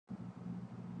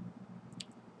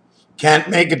Can't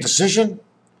make a decision?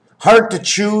 Hard to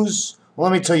choose? Well,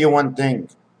 let me tell you one thing.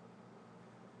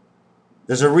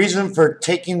 There's a reason for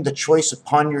taking the choice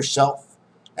upon yourself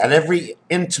at every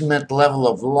intimate level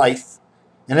of life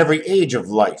and every age of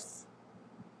life.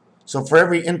 So for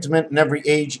every intimate and every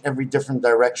age, every different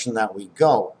direction that we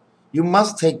go, you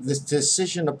must take this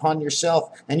decision upon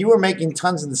yourself. And you are making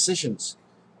tons of decisions.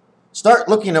 Start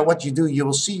looking at what you do. You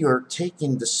will see you're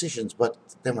taking decisions. But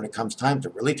then when it comes time to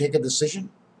really take a decision,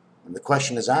 when the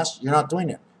question is asked, you're not doing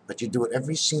it. But you do it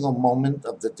every single moment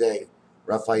of the day.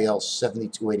 Raphael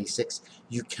 7286.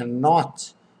 You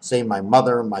cannot say my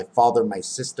mother, my father, my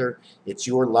sister. It's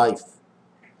your life.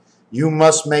 You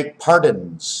must make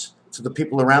pardons to the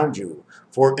people around you.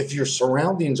 For if your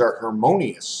surroundings are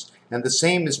harmonious, and the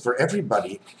same is for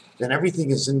everybody, then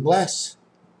everything is in bliss.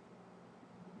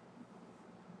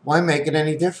 Why make it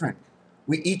any different?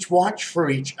 We each watch for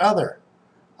each other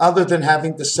than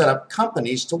having to set up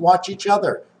companies to watch each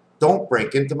other. Don't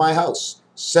break into my house.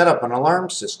 Set up an alarm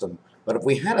system. But if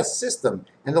we had a system,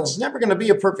 and there's never going to be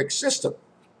a perfect system,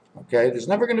 okay? There's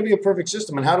never going to be a perfect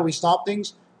system. And how do we stop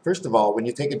things? First of all, when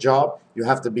you take a job, you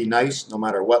have to be nice no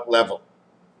matter what level,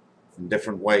 in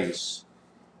different ways.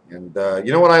 And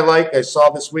you know what I like? I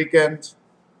saw this weekend?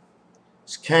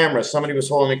 This camera. Somebody was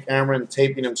holding a camera and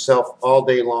taping himself all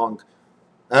day long.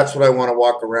 That's what I want to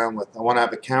walk around with. I want to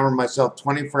have a camera myself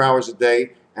 24 hours a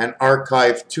day and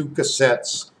archive 2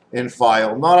 cassettes in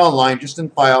file. Not online, just in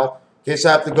file. In case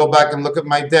I have to go back and look at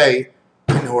my day,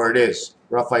 I know where it is.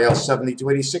 Raphael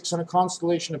 7286 on a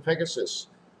constellation of Pegasus.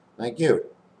 Thank you.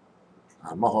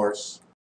 I'm a horse.